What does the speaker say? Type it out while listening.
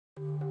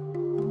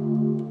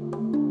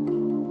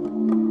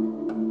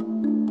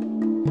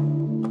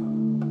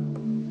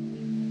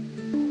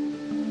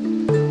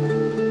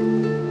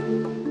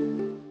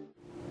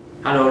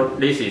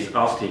this is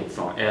Austin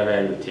from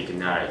Avalue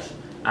Technology.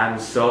 I'm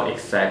so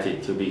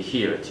excited to be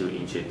here to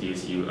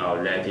introduce you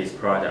our latest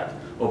product,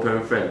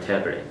 OpenFrame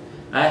tablet.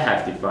 I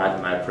have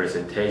divided my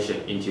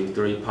presentation into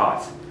 3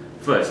 parts.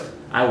 First,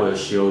 I will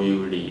show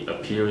you the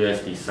appearance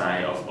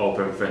design of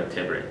OpenFrame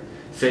tablet.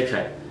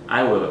 Second,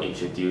 I will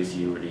introduce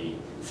you the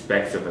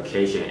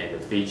specification and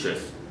the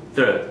features.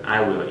 Third,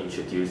 I will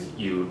introduce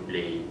you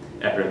the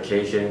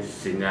application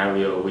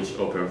scenario which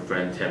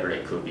OpenFrame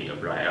tablet could be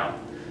applied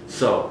on.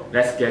 So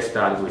let's get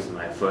started with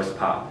my first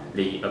part,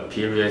 the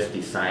appearance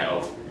design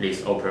of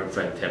this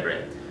OpenFrame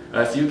tablet.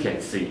 As you can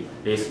see,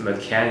 this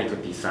mechanical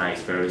design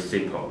is very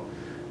simple.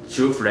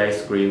 2 flat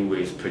screens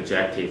with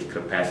projective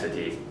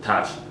capacitive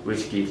touch,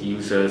 which gives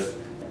users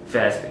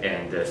fast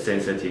and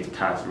sensitive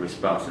touch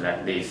response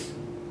like this.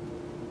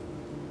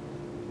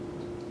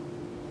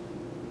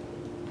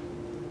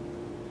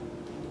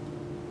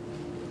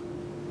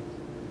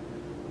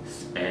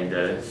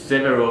 And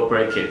several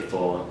brackets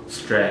for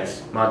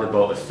strength,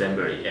 motherboard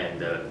assembly,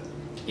 and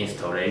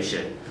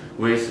installation.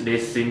 With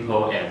this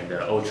simple and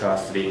ultra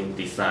slim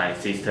design,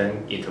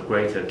 system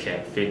integrator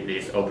can fit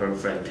this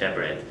OpenFrame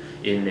tablet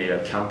in their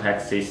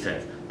compact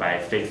system by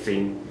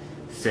fixing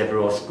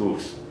several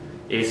screws.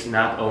 It's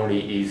not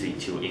only easy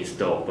to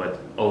install but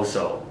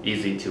also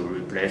easy to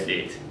replace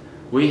it.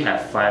 We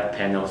have 5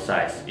 panel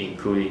sizes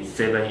including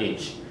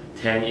 7-inch,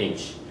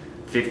 10-inch,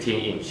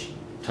 15-inch,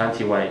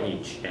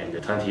 21-inch and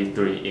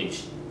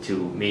 23-inch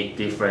to meet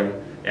different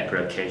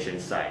application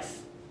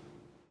size.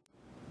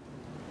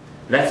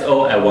 That's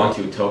all I want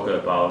to talk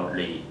about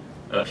the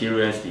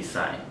appearance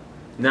design.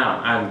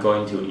 Now I'm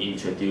going to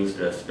introduce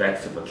the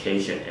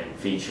specification and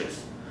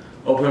features.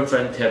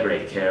 OpenFrame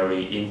tablet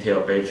carry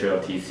Intel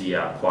BayTrail-T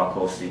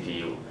quad-core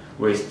CPU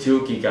with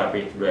 2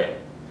 GB RAM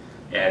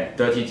and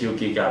 32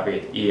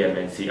 GB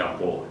eMMC on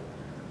board.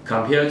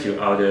 Compared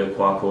to other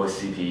quad-core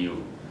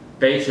CPU,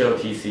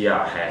 BayTrail-T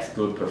has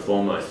good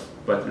performance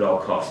but low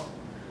cost.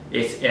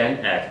 It's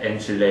aimed at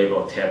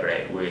entry-level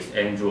tablet with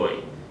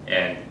Android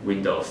and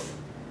Windows.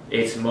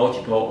 It's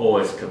multiple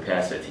OS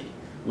capacity,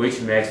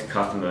 which makes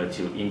customers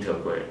to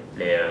integrate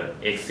their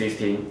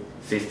existing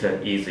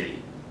system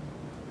easily.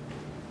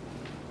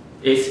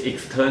 Its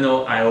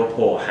external I/O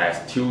port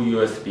has 2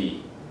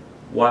 USB,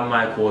 1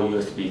 micro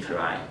USB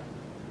client,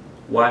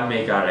 1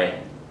 mega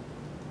LAN,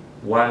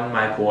 1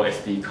 micro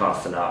SD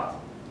card slot,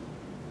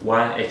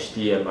 1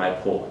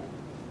 HDMI port,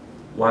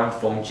 1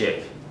 phone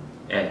jack,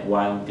 and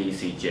 1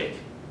 DC jack.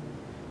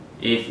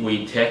 If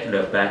we take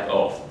the back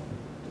off,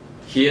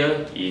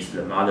 here is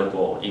the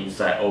motherboard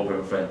inside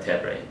OpenFrame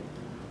tablet.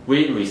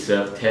 We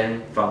reserve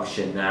 10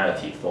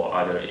 functionality for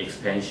other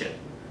expansion.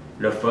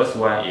 The first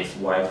one is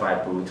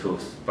Wi-Fi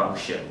Bluetooth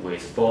function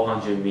with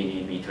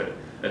 400mm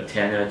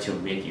antenna to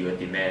meet your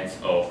demands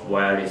of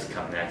wireless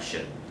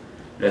connection.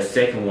 The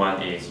second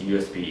one is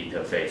USB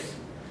interface,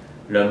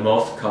 the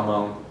most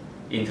common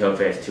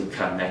interface to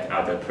connect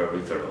other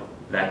peripherals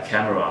like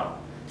camera,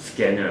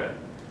 scanner,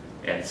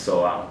 and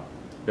so on.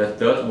 The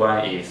third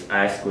one is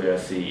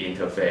I2C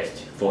interface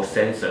for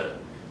sensor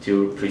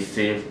to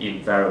perceive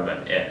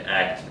environment and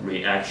act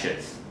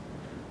reactions.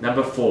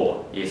 Number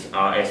 4 is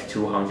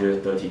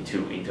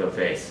RS-232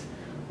 interface,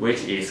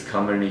 which is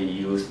commonly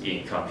used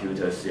in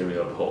computer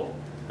serial port,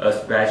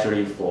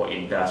 especially for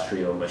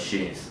industrial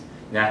machines,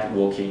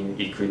 networking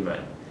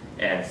equipment,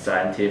 and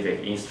scientific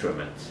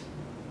instruments.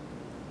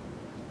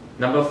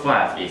 Number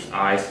 5 is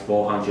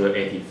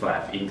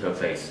RS-485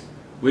 interface,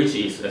 which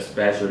is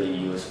especially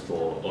used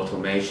for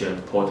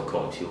automation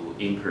protocol to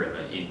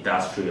implement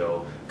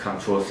industrial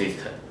control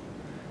system.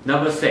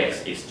 Number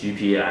 6 is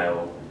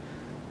GPIO.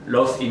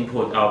 Those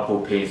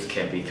input-output pins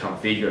can be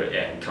configured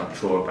and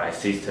controlled by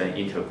system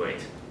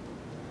integrator.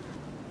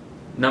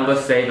 Number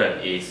 7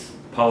 is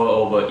power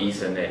over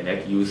Ethernet,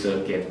 make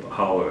user get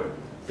power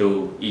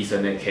through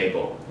Ethernet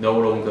cable, no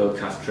longer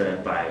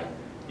constrained by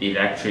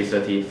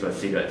electricity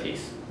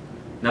facilities.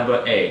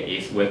 Number 8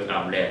 is wake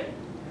on LAN,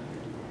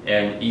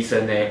 an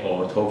Ethernet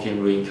or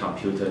token ring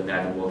computer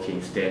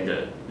networking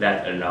standard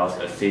that allows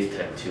a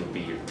system to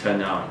be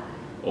turned on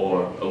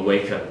or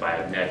awakened by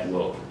a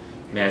network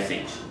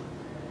message.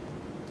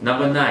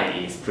 Number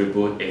 9 is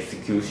pre-boot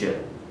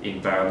execution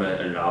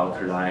environment, allow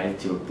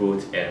clients to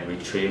boot and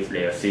retrieve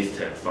their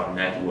system from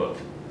network.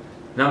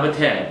 Number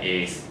 10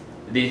 is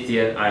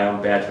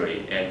lithium-ion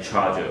battery and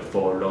charger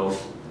for those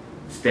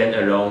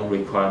standalone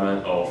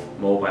requirements of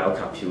mobile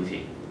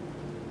computing.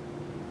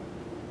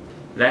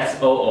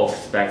 That's all of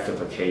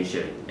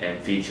specification and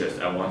features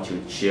I want to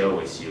share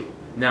with you.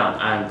 Now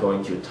I'm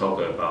going to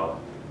talk about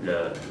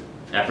the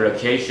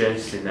application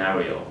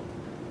scenario.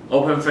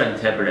 OpenFrame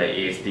tablet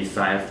is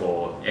designed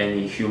for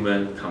any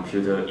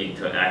human-computer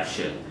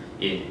interaction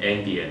in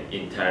ambient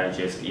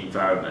intelligence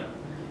environment.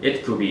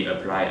 It could be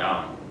applied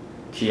on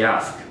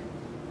kiosk,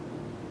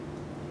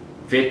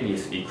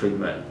 fitness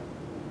equipment,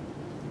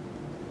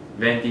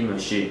 vending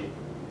machine,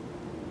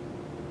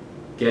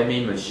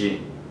 gaming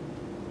machine,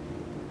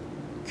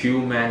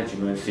 queue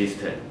management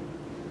system,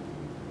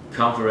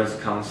 conference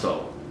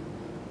console,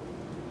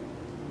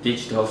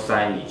 digital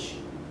signage,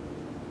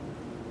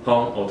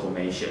 home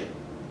automation.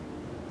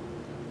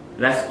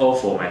 That's all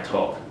for my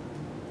talk.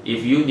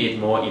 If you need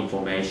more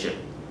information,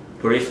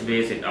 please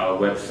visit our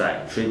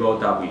website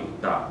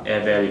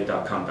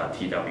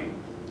www.avalue.com.tw.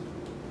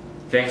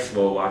 Thanks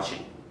for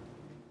watching.